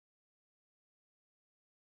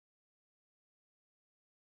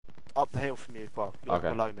up the hill from you, bro. Look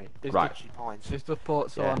below me. There's Right. literally pines. His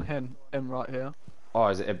supports are on him right here. Oh,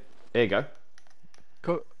 is it? Here you go.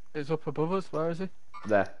 It's up above us. Where is he?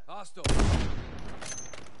 There. Hostile.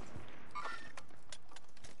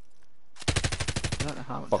 I don't know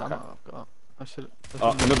how much Fuck ammo that. I've got. I should.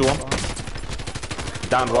 Oh, another one.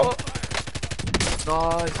 Down one.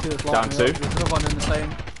 Nice. He was Down lighting me two. up. There's another one in the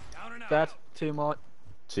same. Dead. Team white.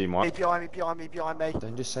 Team white. Behind me.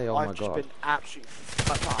 Don't just say, oh my I've just god. been absolutely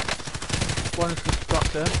fucked up. One's just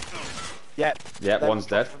dropped in. Yep. Yep, one's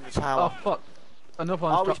dead. From the Oh tower. fuck. Another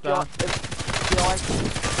one's dropped down. Behind.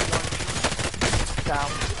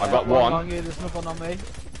 Down. I got one. On you. There's another one on me.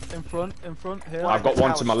 In front here. I've got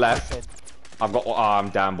one to my left. I've got. Oh, I'm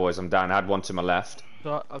down, boys. I'm down. I had one to my left.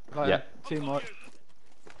 Right, I've got Yep. Team white.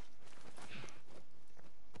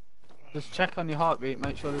 Just check on your heartbeat.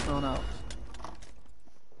 Make sure there's no one else.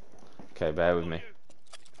 Okay, bear with me.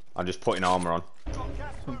 I'm just putting armor on.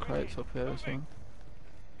 Some crates up here or something.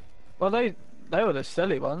 Well, they were the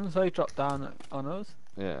silly ones. They dropped down on us.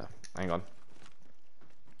 Yeah. Hang on.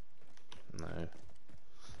 No.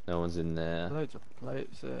 No one's in there. Loads of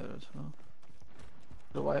plates there as well.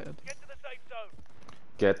 Should've waited.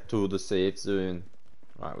 Get to the safe zone.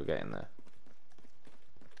 Right, we're getting there.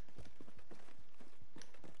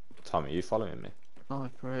 Tom, are you following me? Oh,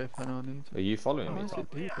 great, if anyone needs it. Are you following me, Why is Tom?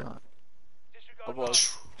 it deep like? I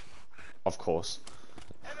was. Of course.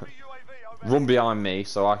 Run behind me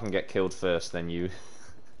so I can get killed first, then you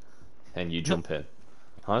jump in.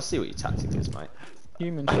 I see what your tactic is, mate.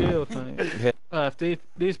 Human shield, mate. Yeah. If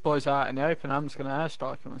these boys are out in the open, I'm just gonna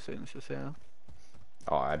airstrike them as soon as I see them.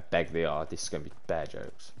 Oh, I beg they are. This is going to be bear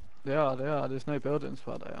jokes. They are. There's no buildings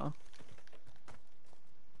where they are.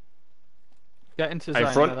 Get into Hey,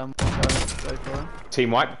 zone, front. and then go for it. Team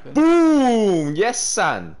white. Okay. Boom! Yes,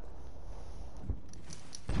 son.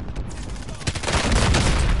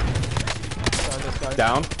 So this guy.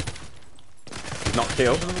 Down. Not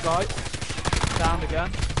killed. Another guy. Down again.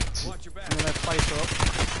 Watch your back. I'm gonna place up.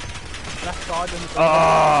 Left side in the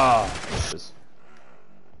Ah!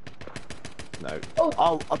 No.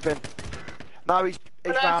 Oh, I've been. No, he's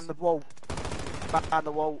round the wall. Round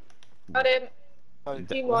the wall. Got him. Oh,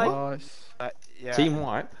 Team white. Nice. yeah. Team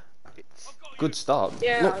white. Good start.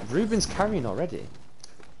 Yeah. Look, Ruben's carrying already.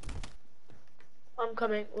 I'm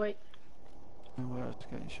coming. Wait. Where else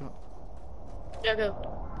getting shot? Yeah,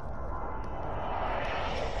 go.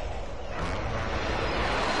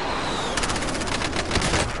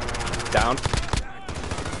 Down.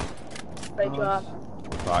 Great job.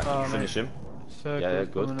 Right, Oh, finish him. Circles Yeah,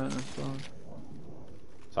 good. coming in as well.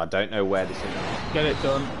 So I don't know where this is. Get it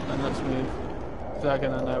done, and let's move. They're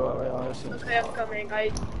gonna know where we are as soon as Okay, I'm coming.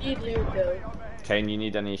 I need loot though. Kane, you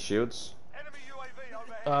need any shields?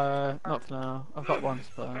 not for now. I've got one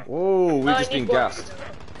spare. Whoa, we've I just been need one. gassed.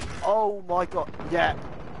 Oh my god, yeah.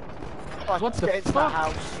 I What the get into fuck?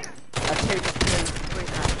 that house. A team of two, green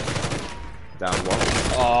house. Down one.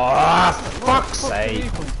 Oh, fuck's Where did sake.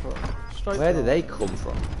 you come from? Straight Where did down. they come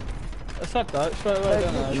from? I said that straight away, They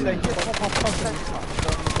didn't I? just pop off the centre.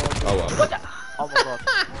 Oh well. Oh my god.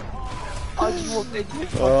 I just walked into it.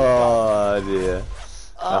 Oh dear.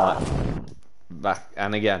 Back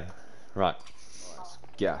and again. Right.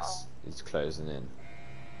 Gas is closing in.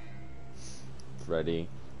 Ready.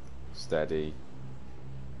 Steady.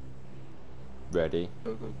 Ready.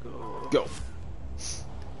 Go, go, go. Go.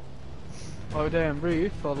 Are we doing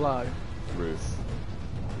roof or low? Roof.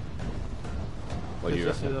 What do you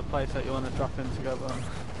This is reckon? the place that you want to drop in together.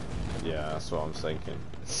 Yeah, that's what I'm thinking.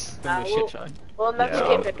 It's gonna be a shit show. Well, let's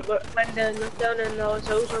Yeah. skip it. When the lockdown and it's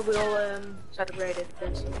over, we'll celebrate it.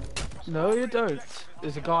 Please. No, you don't.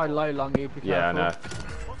 There's a guy low long you. Be Yeah, I know. careful.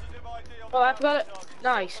 Oh, I've got it.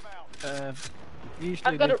 Nice.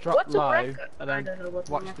 Usually I've got they a. drop What's a low record? and I then don't know what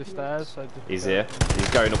watch the stairs. So just He's here. He's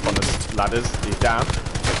going up on the ladders. He's down.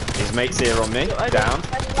 His mate's here on me. Down.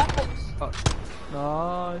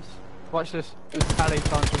 Nice. Watch this. This alley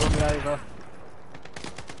trying to run me over.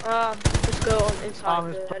 Let's go on inside.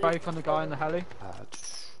 Armor's the break on the guy in the heli.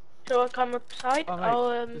 So I come up side. Oh, mate, I'll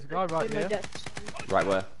there's a guy right do my here. depths. Right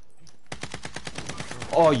where?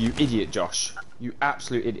 Oh, you idiot, Josh. You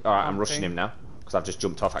absolute idiot. Alright, I'm rushing him now. Because I've just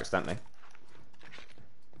jumped off accidentally.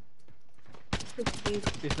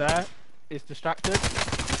 He's there. He's distracted.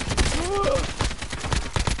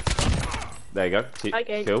 There you go.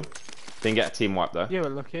 Okay. Cool. Didn't get a team wipe though. You were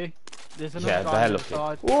lucky. There's another Yeah, guy they're on the lucky.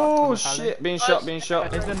 side. Oh back from the heli. shit, being shot, being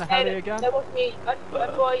shot. He's in the heli again. That was me. I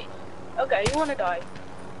thought. Okay, you wanna die?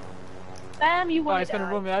 Bam, you Oh, wanna he's die?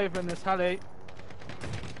 gonna run me over in this heli.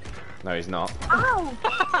 No, he's not. Ow!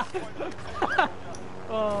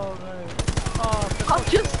 Oh, mate. Oh, I'll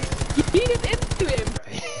just beat it into him.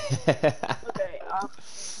 Okay, I'll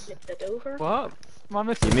flip that over. What? My Your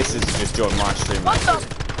missus. missus just joined my stream. What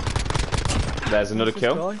the? There's another Missus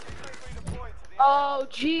kill. guy. Oh,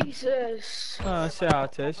 Jesus. Oh, I see how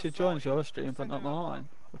it is. She joins your stream, but not mine.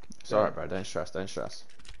 It's alright, bro. Don't stress. Don't stress.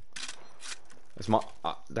 It's my.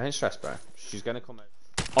 Don't stress, bro. She's gonna come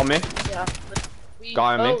over. On me. Yeah. But we...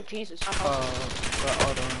 Guy on me. Oh, Jesus. Right,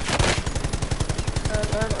 hold on.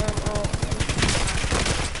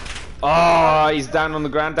 Oh, he's down on the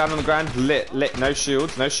ground. Down on the ground. Lit. No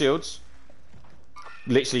shields. No shields.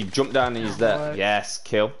 Literally jumped down and he's there. Right. Yes,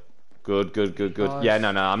 kill. Good. Nice. Yeah, no,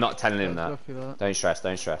 I'm not telling him that. Lucky that. Don't stress.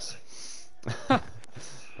 Don't Save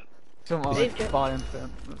like it. buying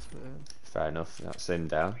them. That's weird. Fair enough. That's him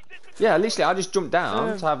down. Yeah, literally, I just jumped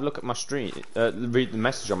down to have a look at my stream, read the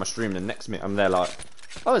message on my stream. And the next minute, I'm there like,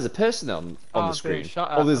 oh, there's a person on I'm the being screen. shot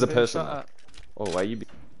Oh, at, there's I'm a being person. shot at. Oh, where you be?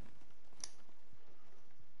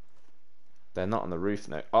 They're not on the roof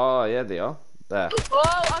now. Oh, yeah, they are. There.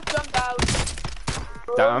 Oh, I've jumped out.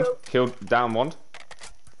 Down. Oh, Killed. Down one.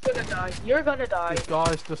 you're gonna die. You're gonna die. This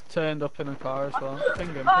guy's just turned up in a car as well.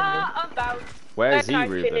 Ping him. Ah, I'm down. Where is That he, guy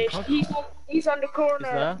Ruben? finished. He's on the Is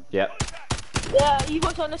corner. there? Yep. Yeah, he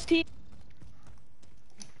was on his team.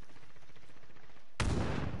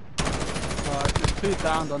 Right, there's two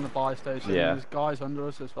downed on the buy station. Yeah. There's guys under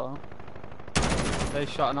us as well. They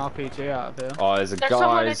shot an RPG out of here. Oh, there's a There's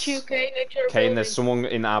someone guy. at you, Kane, at your Kane, building. there's someone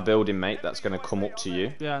in our building, mate, that's gonna come up to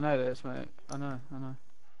you. Yeah, I know this, mate. I know.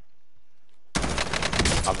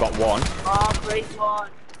 I've got one. Oh, great one.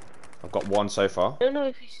 I've got one so far. I don't know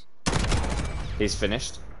if he's... He's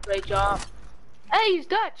finished. Great job. Hey, he's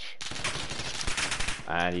Dutch.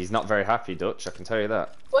 And he's not very happy, Dutch, I can tell you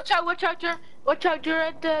that. Watch out, you're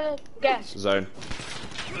at the gas. Zone.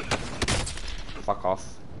 Fuck off.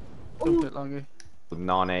 Jump it, Longy.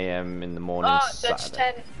 9 AM in the morning, Oh, that's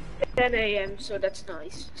Saturday. 10 a.m., so that's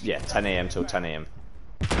nice. Yeah, 10 AM till 10 AM.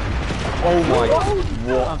 Oh my god, I'm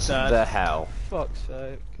what dead. the hell? Fuck's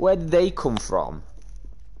sake. Where did they come from?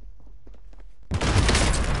 Oh,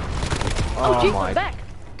 jeez, my I'm back.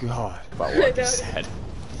 god, about what I just said.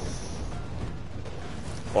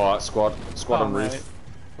 Alright, squad on mate. roof.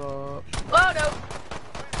 Fuck. Oh, no.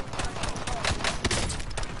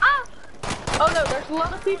 Ah! Oh, no, there's a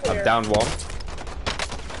lot of people I've here. downed one.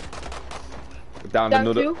 Downed Down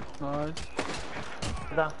another. two. Nice.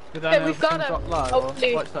 Okay, Then we've got everything him. dropped low.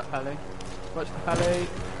 Hopefully. Watch that heli. Watch the heli.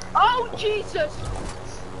 Oh, Jesus!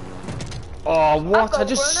 Oh, I've what? I got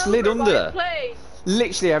just run slid over by under. a plane.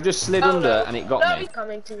 Literally, I've just slid Oh, under no. and it got No, me. he's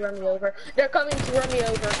coming to run me over. They're coming to run me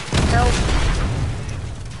over. Help.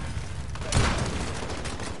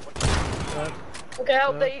 Okay,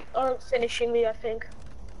 help. They are finishing me, I think.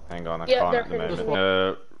 Hang on, I Yeah, can't they're at the finished.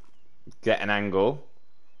 moment. Get an angle.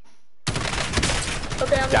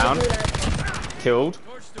 Okay, I'm Down. gonna do that. Killed.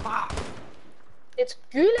 It's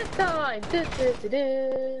gulag time!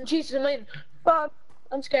 Jesus, I mean, fuck.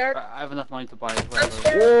 I'm scared. I have enough money to buy it. I'm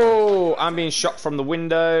scared. Whoa! I'm being shot from the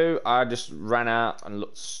window. I just ran out and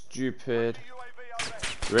looked stupid.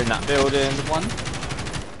 We're in that building. One.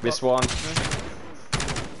 This one.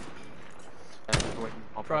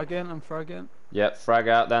 Fragging, I'm fragging. Yep, frag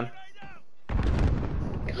out then.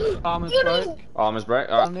 Armor's You broke. know- Armor's break.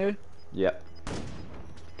 On Alright. you. Yep.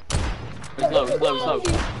 He's low, he's low, he's low.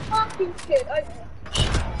 You fucking kid.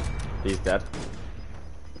 He's dead.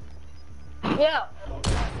 Yeah.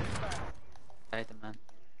 I hate him, man.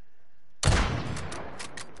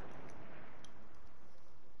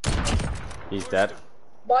 He's dead.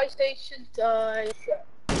 Buy station time.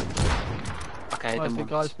 Okay, I hate Oh, him the once.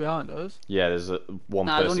 guys behind us. Yeah, there's one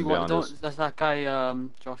Nah, person behind us. That's that guy,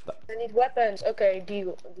 Josh. I need weapons. Okay,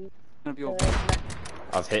 deal. Gonna be over.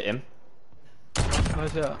 I've hit him.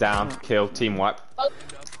 Where's it? Down. Kill. Team wipe.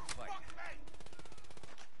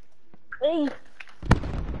 Hey.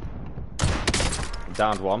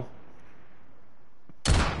 Downed one.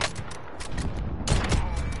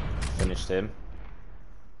 Finished him.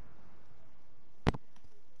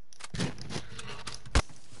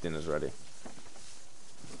 Dinner's ready.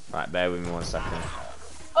 Right, bear with me 1 second.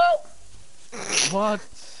 Oh! What?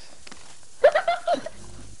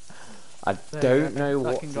 I There you don't go. know That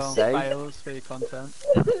what can to go on say. fails for your content.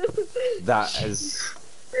 That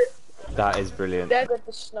is brilliant. Dad got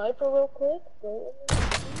the sniper real quick.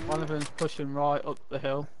 One of them's pushing right up the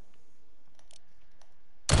hill.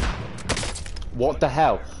 What the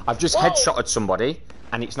hell? I've just Whoa. headshotted somebody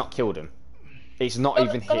and it's not killed him. It's not Come-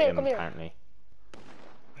 even come hit here, him come here. apparently.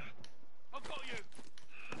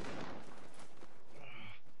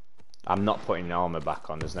 I'm not putting armor back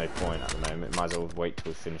on, there's no point at the moment. Might as well wait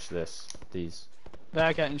till we finish these.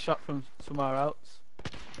 They're getting shot from somewhere else.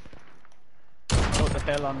 Oh, the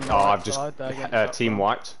hill on the Oh, right I've just side there against team that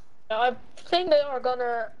wiped. I think they are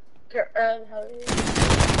gonna. Oh,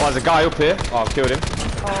 there's a guy up here. Oh, I've killed him.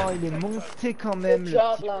 Oh, il est monté quand Good même.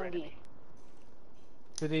 job, Longy.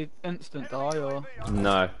 Did he instant die or?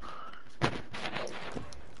 No.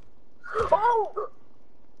 Oh!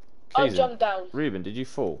 I Jesus. jumped down. Ruben, did you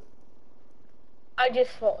fall? I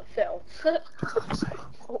just fell. For God's sake.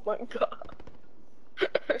 Oh my god.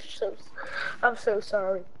 I'm so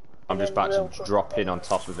sorry. I'm just about to drop in on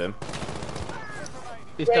top of him.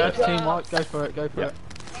 He's Great dead. job. Team white. Go for it. Go for Yep. it.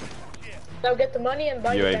 Now get the money and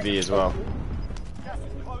buy UAV the as well.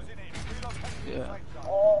 Yeah.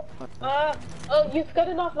 Oh, you've got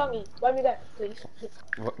enough, Longy. Buy me back, please.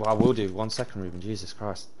 Well, I will do. 1 second, Ruben. Jesus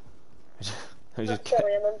Christ. I just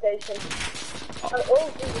Sorry, I'm impatient.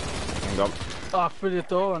 Oh, Jesus. Hang on. Oh, through the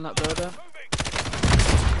door on that building.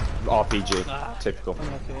 RPG. Typical.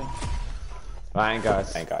 Unlucky. Right,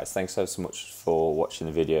 guys, thanks so much for watching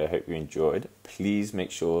the video. I hope you enjoyed. Please make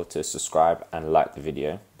sure to subscribe and like the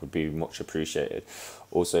video. Would be much appreciated.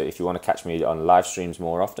 Also, if you want to catch me on live streams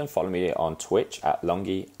more often, follow me on Twitch at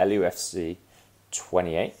Longy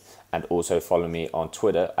LUFC28, and also follow me on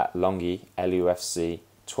Twitter at Longy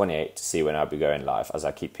LUFC28 to see when I'll be going live, as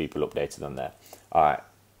I keep people updated on there. All right,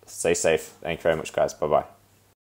 stay safe. Thank you very much, guys. Bye bye.